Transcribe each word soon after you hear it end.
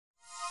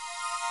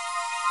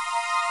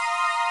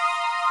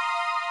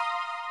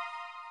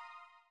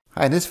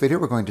Hi, in this video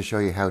we're going to show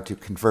you how to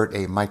convert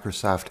a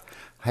Microsoft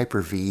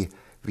Hyper-V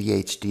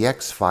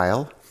VHDX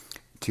file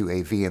to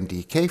a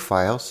VMDK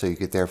file so you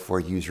could therefore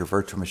use your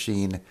virtual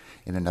machine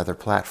in another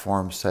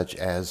platform such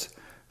as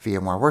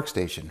VMware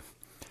Workstation.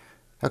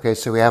 Okay,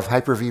 so we have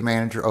Hyper-V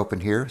Manager open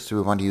here, so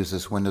we want to use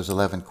this Windows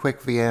 11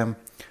 Quick VM.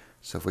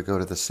 So if we go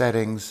to the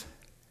settings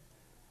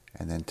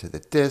and then to the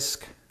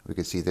disk, we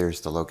can see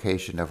there's the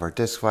location of our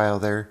disk file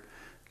there,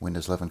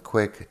 Windows 11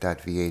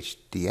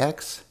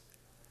 Quick.vhdx.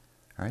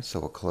 All right, so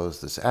we'll close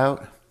this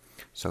out.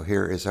 So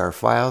here is our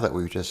file that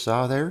we just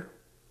saw there.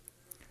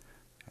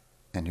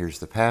 And here's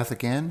the path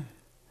again.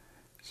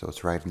 So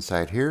it's right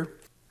inside here.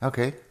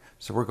 Okay,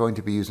 so we're going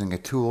to be using a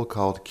tool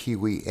called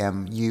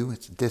qemu.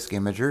 It's a disk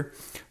imager.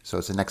 So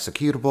it's an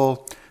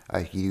executable.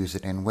 You can use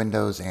it in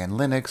Windows and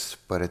Linux,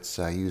 but it's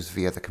used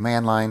via the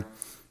command line.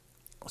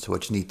 So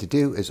what you need to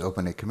do is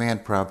open a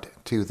command prompt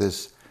to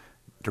this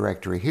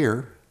directory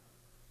here.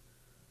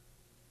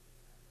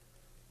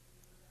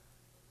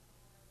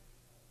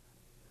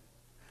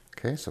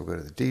 Okay, so we'll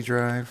go to the D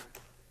drive.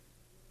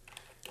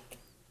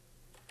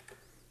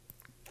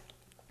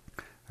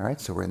 All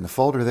right, so we're in the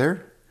folder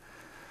there.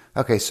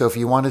 Okay, so if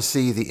you want to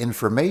see the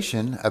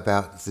information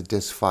about the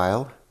disk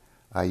file,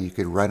 you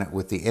could run it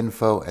with the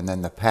info and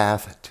then the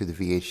path to the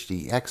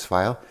VHDX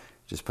file.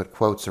 Just put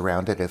quotes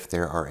around it if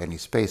there are any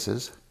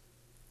spaces.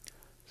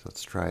 So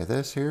let's try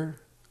this here.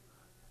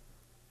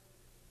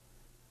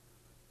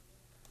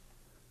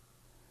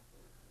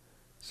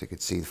 So you can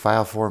see the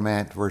file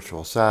format,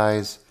 virtual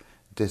size,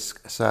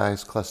 disk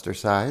size, cluster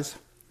size.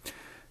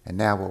 And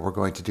now what we're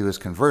going to do is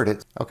convert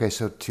it. Okay,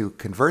 so to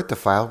convert the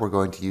file, we're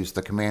going to use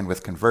the command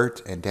with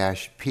convert and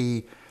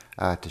 -p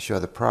to show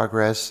the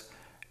progress,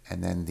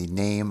 and then the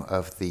name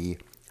of the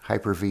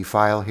Hyper-V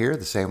file here,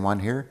 the same one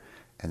here,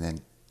 and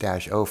then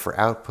 -o for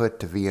output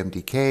to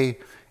VMDK,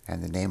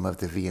 and the name of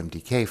the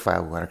VMDK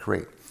file we want to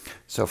create.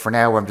 So for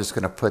now, I'm just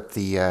going to put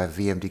the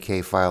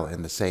VMDK file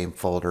in the same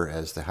folder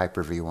as the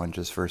Hyper-V one,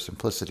 just for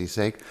simplicity's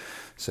sake.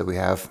 So we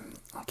have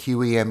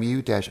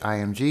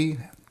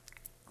qemu-img,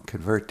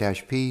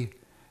 convert-p,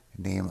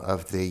 name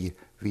of the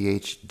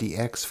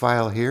VHDX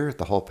file here,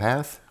 the whole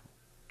path.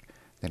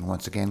 Then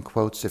once again,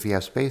 quotes if you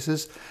have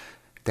spaces,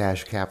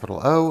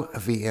 -O,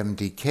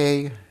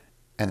 VMDK,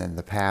 and then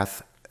the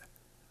path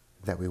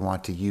that we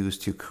want to use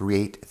to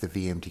create the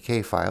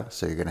VMDK file.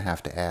 So you're going to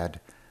have to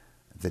add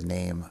the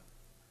name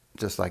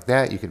just like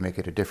that. You can make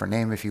it a different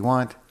name if you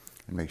want,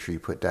 and make sure you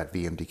put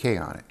 .vmdk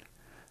on it.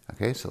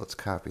 Okay, so let's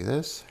copy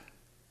this.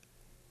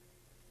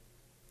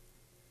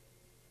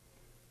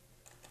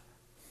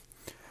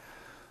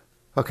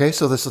 Okay,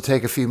 so this will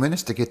take a few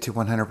minutes to get to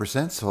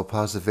 100%, so we'll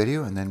pause the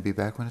video and then be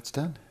back when it's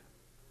done.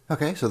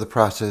 Okay, so the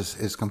process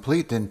is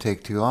complete, didn't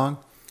take too long,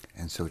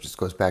 and so it just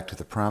goes back to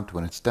the prompt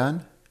when it's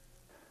done.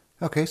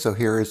 Okay, so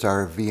here is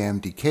our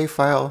VMDK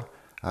file,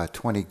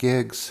 20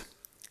 gigs.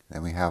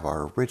 Then we have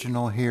our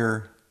original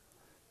here,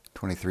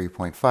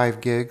 23.5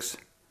 gigs.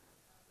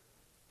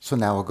 So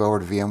now we'll go over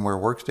to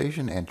VMware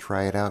Workstation and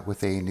try it out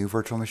with a new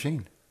virtual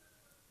machine.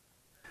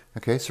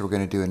 Okay, so we're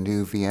going to do a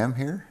new VM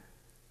here.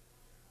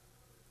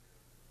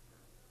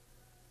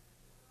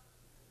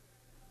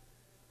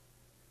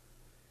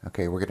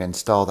 Okay, we're going to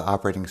install the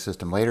operating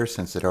system later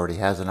since it already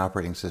has an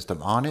operating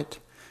system on it,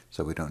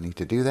 so we don't need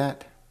to do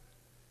that.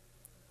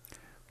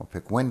 We'll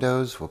pick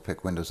Windows. We'll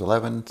pick Windows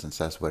 11 since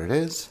that's what it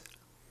is.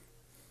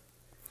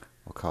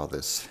 We'll call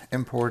this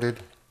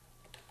imported.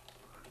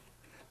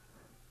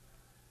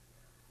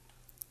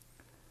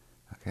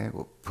 Okay,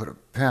 we'll put a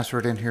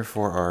password in here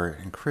for our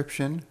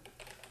encryption.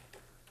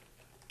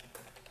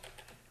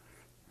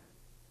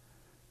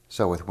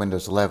 So with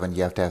Windows 11,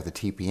 you have to have the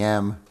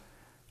TPM,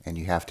 and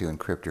you have to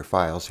encrypt your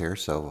files here,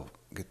 so we'll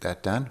get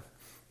that done.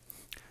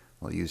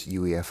 We'll use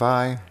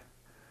UEFI.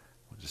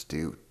 We'll just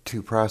do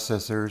 2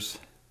 processors,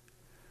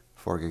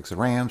 4 gigs of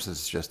RAM. This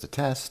is just a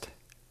test.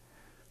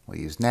 We'll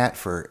use NAT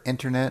for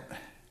internet.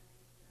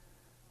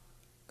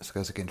 So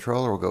as a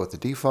controller, we'll go with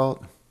the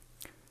default.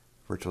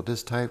 Virtual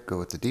disk type, go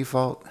with the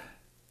default.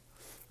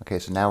 Okay,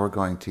 so now we're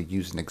going to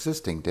use an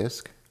existing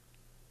disk.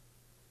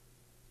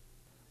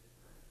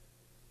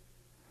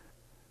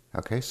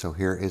 Okay, so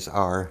here is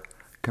our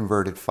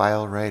converted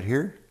file right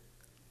here.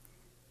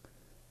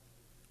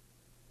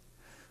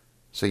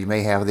 So you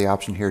may have the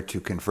option here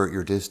to convert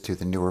your disk to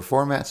the newer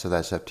format, so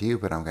that's up to you,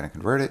 but I'm going to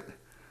convert it.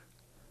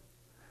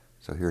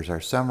 So here's our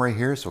summary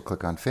here, so we'll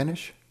click on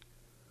Finish.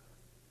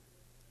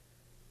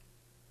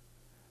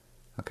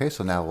 Okay,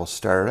 so now we'll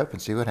start it up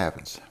and see what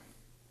happens.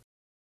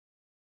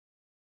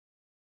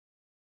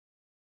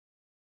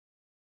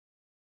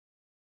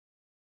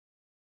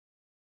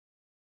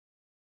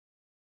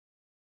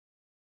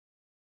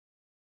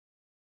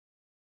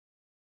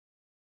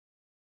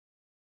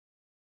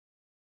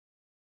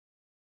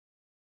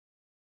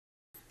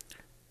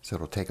 So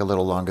it'll take a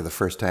little longer the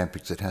first time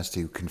because it has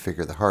to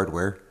configure the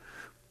hardware.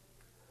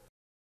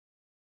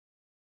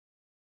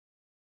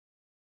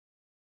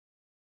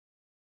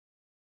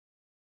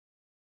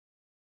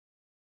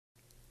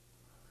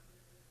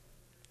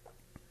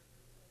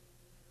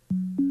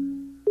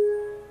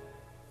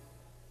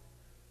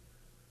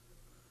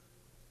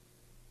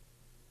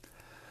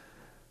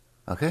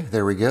 Okay,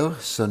 there we go.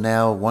 So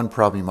now one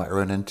problem you might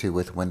run into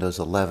with Windows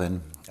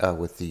 11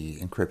 with the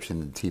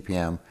encryption and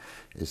TPM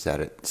is that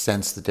it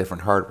sends the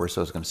different hardware.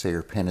 So it's going to say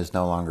your PIN is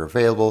no longer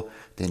available.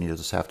 Then you'll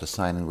just have to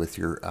sign in with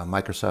your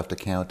Microsoft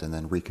account and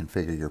then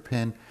reconfigure your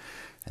PIN.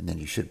 And then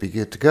you should be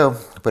good to go.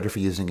 But if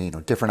you're using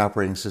a different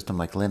operating system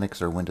like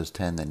Linux or Windows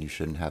 10, then you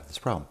shouldn't have this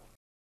problem.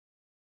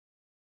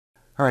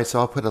 All right, so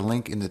I'll put a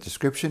link in the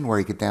description where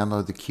you can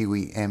download the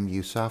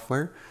qemu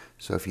software.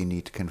 So if you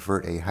need to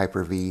convert a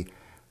Hyper-V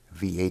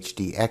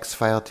VHDX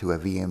file to a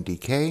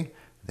VMDK,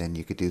 then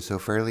you could do so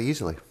fairly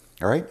easily.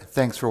 All right,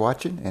 thanks for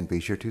watching and be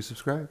sure to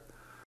subscribe.